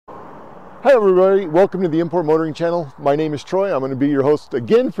Hi everybody, welcome to the Import Motoring channel. My name is Troy. I'm going to be your host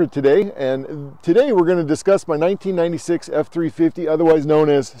again for today, and today we're going to discuss my 1996 F-350, otherwise known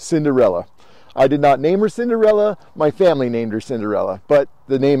as Cinderella. I did not name her Cinderella, my family named her Cinderella, but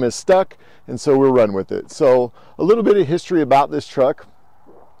the name is stuck, and so we'll run with it. So a little bit of history about this truck.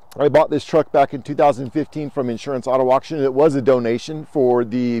 I bought this truck back in 2015 from Insurance Auto Auction. It was a donation for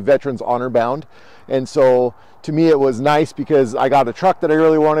the Veterans Honor Bound, and so to me it was nice because I got a truck that I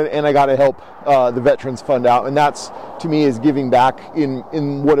really wanted and I got to help the Veterans Fund out, and that's to me is giving back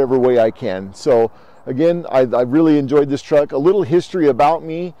in whatever way I can. So again, I really enjoyed this truck. A little history about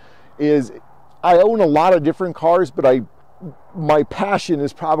me is I own a lot of different cars, but my passion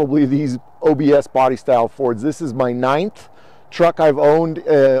is probably these OBS body style Fords. This is my 9th truck I've owned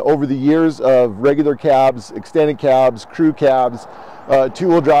over the years of regular cabs, extended cabs, crew cabs,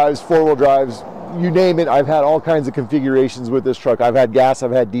 two-wheel drives, four-wheel drives, you name it. I've had all kinds of configurations with this truck. I've had gas,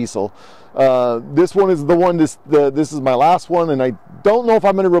 I've had diesel. This one is the one, this is my last one, and I don't know if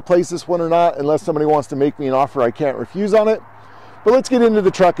I'm going to replace this one or not unless somebody wants to make me an offer I can't refuse on it. But let's get into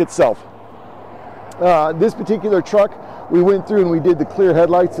the truck itself. This particular truck, we went through and we did the clear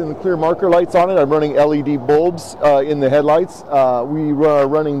headlights and the clear marker lights on it. I'm running LED bulbs in the headlights. We are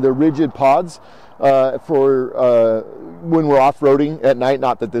running the rigid pods for when we're off-roading at night.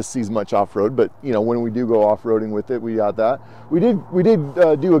 Not that this sees much off-road, but you know, when we do go off-roading with it, we got that. We did do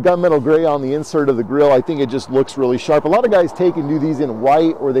a gunmetal gray on the insert of the grille. I think it just looks really sharp. A lot of guys take and do these in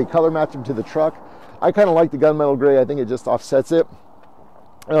white or they color match them to the truck. I kind of like the gunmetal gray. I think it just offsets it.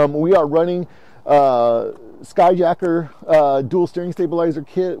 We are running Skyjacker dual steering stabilizer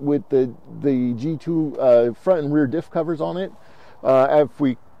kit with the G2 front and rear diff covers on it. If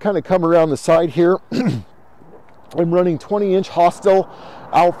we kind of come around the side here, I'm running 20-inch Hostel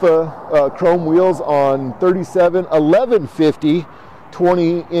Alpha chrome wheels on 37 1150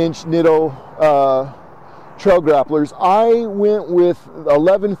 20-inch Nitto trail grapplers. I went with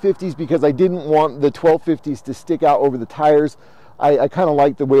 1150s because I didn't want the 1250s to stick out over the tires. I kind of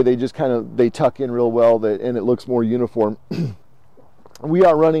like the way they just they tuck in real well, and it looks more uniform. We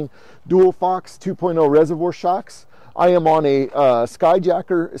are running dual Fox 2.0 reservoir shocks. I am on a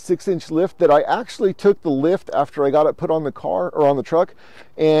Skyjacker 6-inch lift that I actually took the lift after I got it put on the car or on the truck,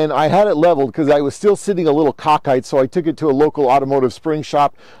 and I had it leveled because I was still sitting a little cockeyed, so I took it to a local automotive spring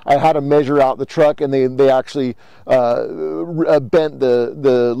shop. I had to measure out the truck, and they actually bent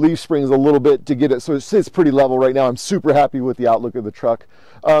the leaf springs a little bit to get it so it sits pretty level right now. I'm super happy with the outlook of the truck.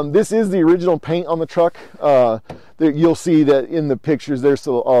 This is the original paint on the truck. You'll see that in the pictures there's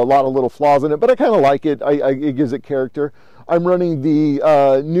a lot of little flaws in it, but I kind of like it. It gives it character. I'm running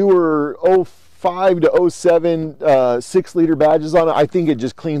the newer 05 to 07 6-liter badges on it. I think it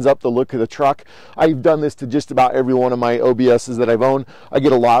just cleans up the look of the truck. I've done this to just about every one of my OBSs that I've owned. I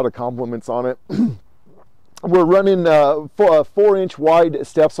get a lot of compliments on it. We're running 4-inch wide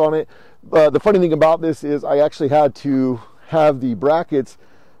steps on it. The funny thing about this is I actually had to have the brackets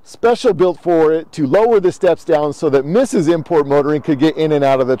special built for it to lower the steps down so that Mrs. Import Motoring could get in and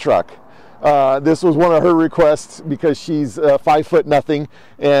out of the truck. This was one of her requests because she's 5 foot nothing,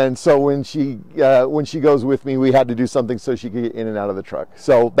 and so when she goes with me, we had to do something so she could get in and out of the truck.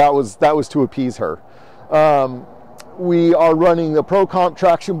 So that was to appease her. We are running the Pro Comp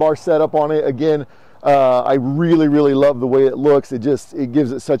traction bar setup on it. Again, I really love the way it looks. It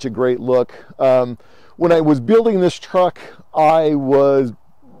gives it such a great look. When I was building this truck, I was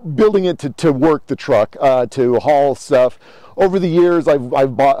building it to work the truck, to haul stuff. Over the years,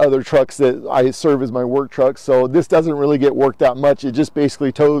 I've bought other trucks that I serve as my work trucks, so this doesn't really get worked that much. It just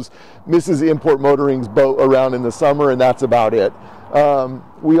basically tows Mrs. Import Motoring's boat around in the summer, and that's about it.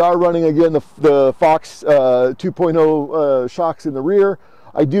 We are running, again, the Fox 2.0 shocks in the rear.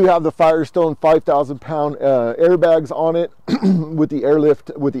 I do have the Firestone 5,000-pound airbags on it with the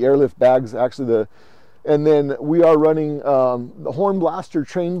airlift bags, actually. And then we are running the Horn Blaster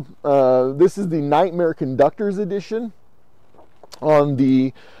train. This is the Nightmare Conductors edition on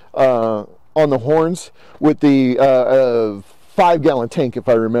the horns with the 5-gallon tank, if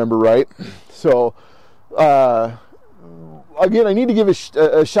I remember right. So again, I need to give a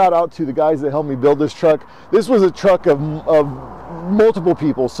shout out to the guys that helped me build this truck. This was a truck of multiple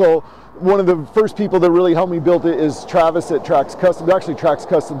people. So one of the first people that really helped me build it is Travis at Trax Customs. Actually, Trax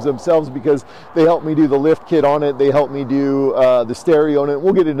Customs themselves, because they helped me do the lift kit on it. They helped me do the stereo on it.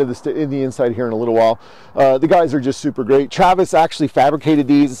 We'll get into the inside here in a little while. The guys are just super great. Travis actually fabricated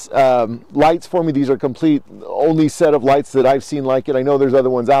these lights for me. These are complete, only set of lights that I've seen like it. I know there's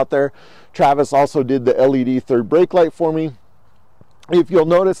other ones out there. Travis also did the LED third brake light for me. If you'll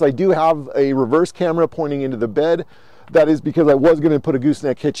notice, I do have a reverse camera pointing into the bed. That is because I was going to put a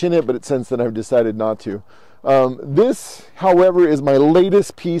gooseneck hitch in it, but since then I've decided not to. This, however, is my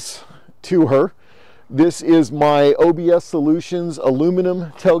latest piece to her. This is my OBS Solutions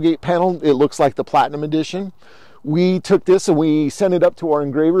aluminum tailgate panel. It looks like the Platinum Edition. We took this and we sent it up to our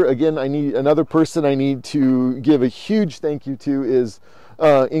engraver. Again, I need another person I need to give a huge thank you to is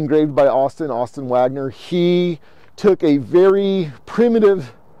engraved by Austin Wagner. He took a very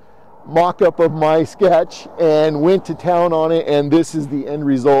primitive mock-up of my sketch and went to town on it, and this is the end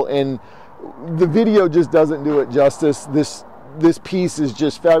result. And the video just doesn't do it justice. This piece is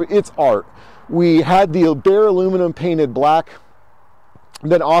just fabulous. It's art. We had the bare aluminum painted black.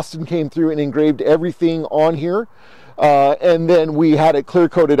 Then Austin came through and engraved everything on here. And then we had it clear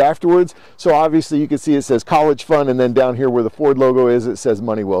coated afterwards. So obviously you can see it says college fund, and then down here where the Ford logo is, it says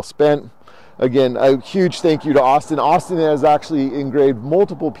money well spent. Again, a huge thank you to Austin. Austin has actually engraved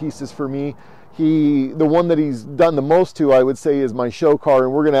multiple pieces for me. The one that he's done the most to, I would say, is my show car,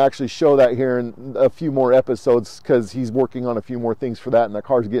 and we're going to actually show that here in a few more episodes because he's working on a few more things for that, and the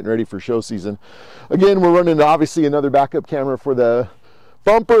car's getting ready for show season. Again, we're running obviously another backup camera for the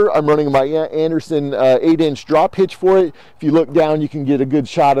bumper. I'm running my Anderson 8-inch drop hitch for it. If you look down, you can get a good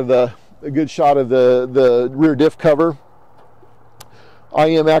shot of the rear diff cover. I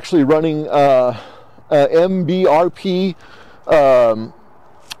am actually running a MBRP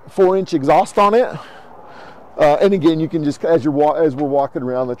 4-inch exhaust on it, and again, you can just as we're walking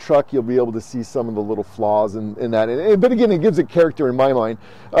around the truck, you'll be able to see some of the little flaws in that. But again, it gives it character in my mind.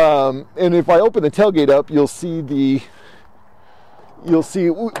 And if I open the tailgate up, you'll see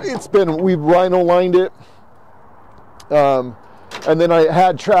we've rhino lined it. And then I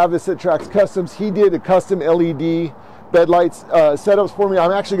had Travis at Trax Customs. He did a custom LED bed lights setups for me.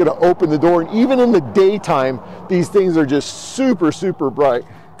 I'm actually going to open the door, and even in the daytime, these things are just super, super bright.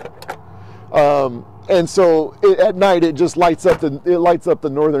 And so at night, it just lights up the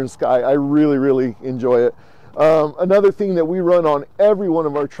northern sky. I really, really enjoy it. Another thing that we run on every one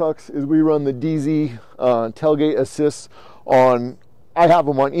of our trucks is we run the DZ tailgate assists on. I have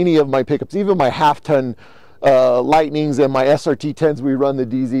them on any of my pickups, even my half-ton Lightnings and my SRT 10s. We run the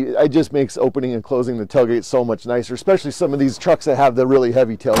DZ. It just makes opening and closing the tailgate so much nicer, especially some of these trucks that have the really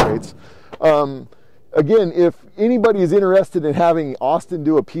heavy tailgates. Again, if anybody is interested in having Austin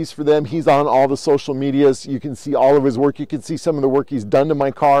do a piece for them, he's on all the social medias. You can see all of his work. You can see some of the work he's done to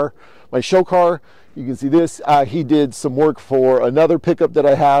my car, my show car. You can see this. He did some work for another pickup that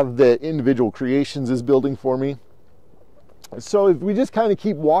I have that Individual Creations is building for me. So if we just kind of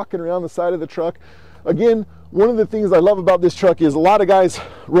keep walking around the side of the truck, again, one of the things I love about this truck is a lot of guys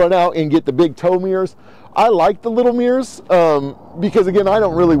run out and get the big tow mirrors. I like the little mirrors because, again, I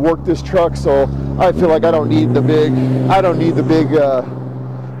don't really work this truck, so I feel like I don't need the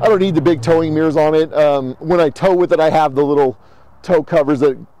big towing mirrors on it. When I tow with it, I have the little tow covers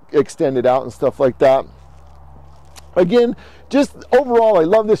that extend it out and stuff like that. Again, just overall, I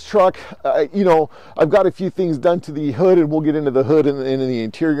love this truck. You know, I've got a few things done to the hood, and we'll get into the hood and the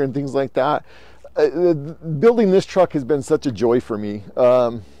interior and things like that. Building this truck has been such a joy for me.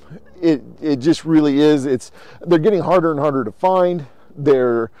 It just really is. They're getting harder and harder to find.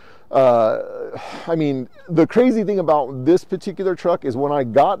 I mean, the crazy thing about this particular truck is when I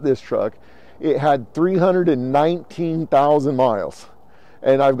got this truck, it had 319,000 miles.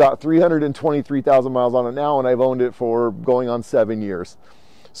 And I've got 323,000 miles on it now, and I've owned it for going on 7 years.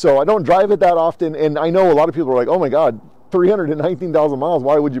 So I don't drive it that often, and I know a lot of people are like, oh my God, 319,000 miles,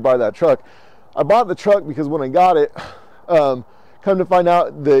 why would you buy that truck? I bought the truck because when I got it, come to find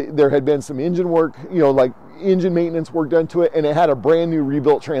out there had been some engine work, you know, like engine maintenance work done to it, and it had a brand new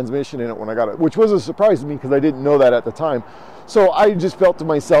rebuilt transmission in it when I got it, which was a surprise to me because I didn't know that at the time. So I just felt to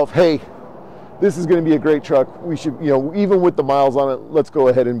myself, hey, this is going to be a great truck. We should, you know, even with the miles on it, let's go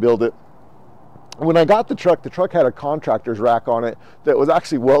ahead and build it. When I the truck had a contractor's rack on it that was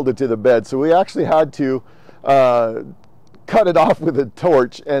actually welded to the bed. So we actually had to cut it off with a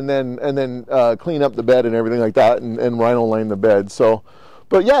torch and then clean up the bed and everything like that and rhino line the bed. So,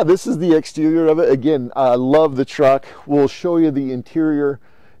 but yeah, this is the exterior of it. Again, I love the truck. We'll show you the interior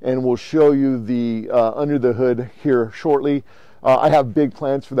and we'll show you the under the hood here shortly. I have big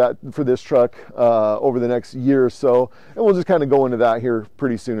plans for this truck over the next year or so, and we'll just kind of go into that here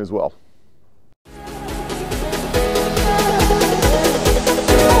pretty soon as well.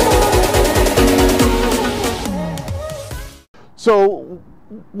 So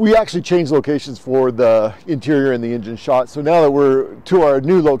we actually changed locations for the interior and the engine shot. So now that we're to our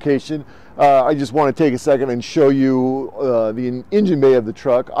new location, I just want to take a second and show you the engine bay of the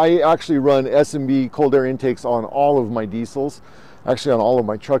truck. I actually run S&B cold air intakes on all of my diesels, actually on all of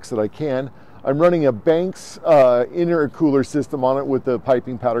my trucks that I can. I'm running a Banks intercooler system on it with the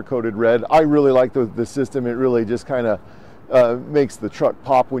piping powder coated red. I really like the system. It really just kind of makes the truck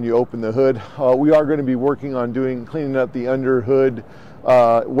pop when you open the hood. We are going to be working on cleaning up the under hood,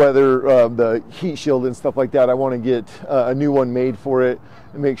 the heat shield and stuff like that. I want to get a new one made for it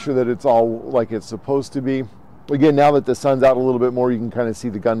and make sure that it's all like it's supposed to be. Again, now that the sun's out a little bit more, you can kind of see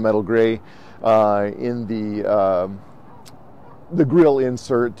the gunmetal gray in the grill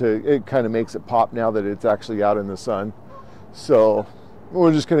insert. It kind of makes it pop now that it's actually out in the sun. So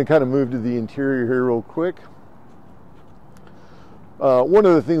we're just going to kind of move to the interior here real quick. One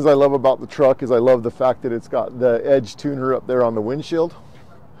of the things I love about the truck is I love the fact that it's got the edge tuner up there on the windshield.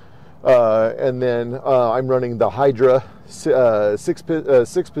 And then I'm running the Hydra six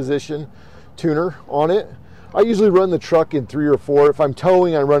position tuner on it. I usually run the truck in 3 or 4. If I'm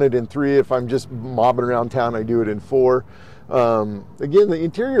towing, I run it in 3. If I'm just mobbing around town, I do it in 4. Again, the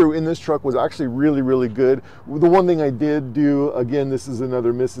interior in this truck was actually really, really good. The one thing I did do, again, this is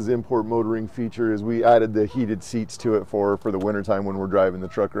another Mrs. Import motoring feature, is we added the heated seats to it for the wintertime when we're driving the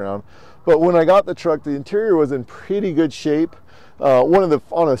truck around. But when I got the truck, the interior was in pretty good shape.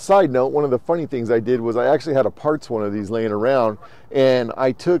 On a side note, one of the funny things I did was I actually had a parts one of these laying around, and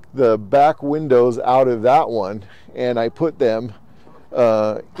I took the back windows out of that one and I put them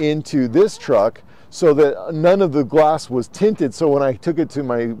into this truck so that none of the glass was tinted. So when I took it to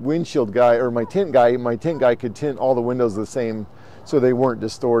my windshield guy or my tint guy could tint all the windows the same so they weren't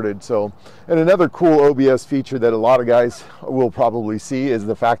distorted. So, and another cool OBS feature that a lot of guys will probably see is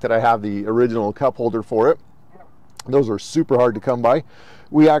the fact that I have the original cup holder for it. Those are super hard to come by.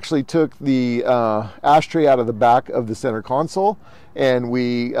 We actually took the ashtray out of the back of the center console and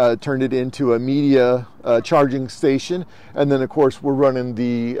we turned it into a media charging station. And then of course we're running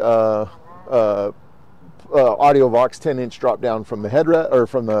the AudioVox 10-inch drop down from the headrest or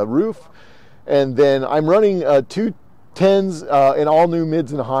from the roof. And then I'm running 2 10s and all new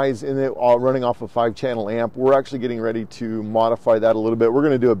mids and highs in it, all running off a 5-channel amp. We're actually getting ready to modify that a little bit. We're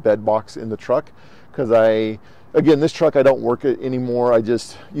going to do a bed box in the truck because again, this truck, I don't work it anymore. I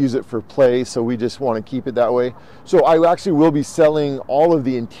just use it for play, so we just want to keep it that way. So I actually will be selling all of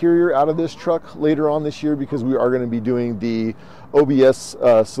the interior out of this truck later on this year because we are going to be doing the OBS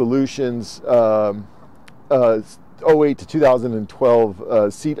Solutions 08 to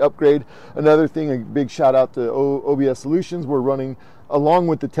 2012 seat upgrade. Another thing, a big shout out to OBS Solutions. We're running, along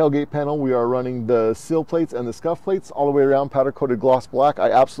with the tailgate panel, we are running the sill plates and the scuff plates all the way around, powder coated gloss black.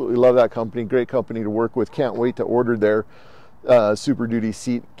 I absolutely love that company. Great company to work with. Can't wait to order their Super Duty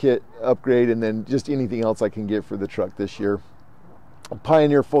seat kit upgrade and then just anything else I can get for the truck this year.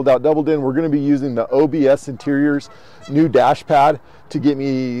 Pioneer fold out double din. We're going to be using the OBS Interiors new dash pad to get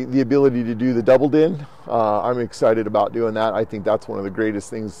me the ability to do the double din. I'm excited about doing that. I think that's one of the greatest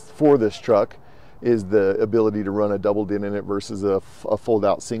things for this truck is the ability to run a double din in it versus a fold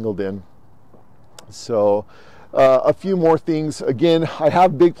out single din. So a few more things. Again, I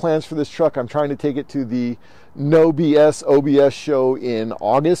have big plans for this truck. I'm trying to take it to the No BS OBS show in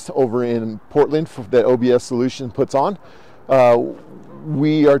August over in Portland that OBS Solution puts on.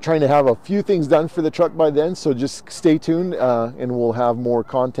 We are trying to have a few things done for the truck by then, so just stay tuned and we'll have more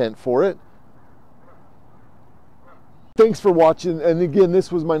content for it. Thanks for watching, and again,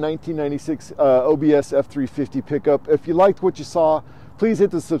 this was my 1996 OBS F-350 pickup. If you liked what you saw, please hit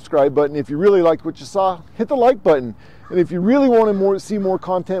the subscribe button. If you really liked what you saw, hit the like button. And if you really want to see more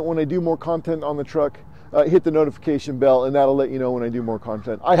content when I do more content on the truck, hit the notification bell and that'll let you know when I do more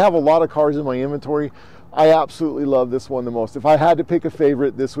content. I have a lot of cars in my inventory. I absolutely love this one the most. If I had to pick a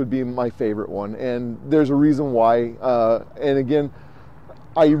favorite, this would be my favorite one. And there's a reason why. And again,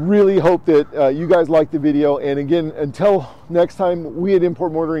 I really hope that you guys like the video. And again, until next time, we at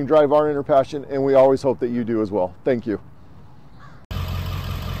Import Motoring drive our inner passion, and we always hope that you do as well. Thank you.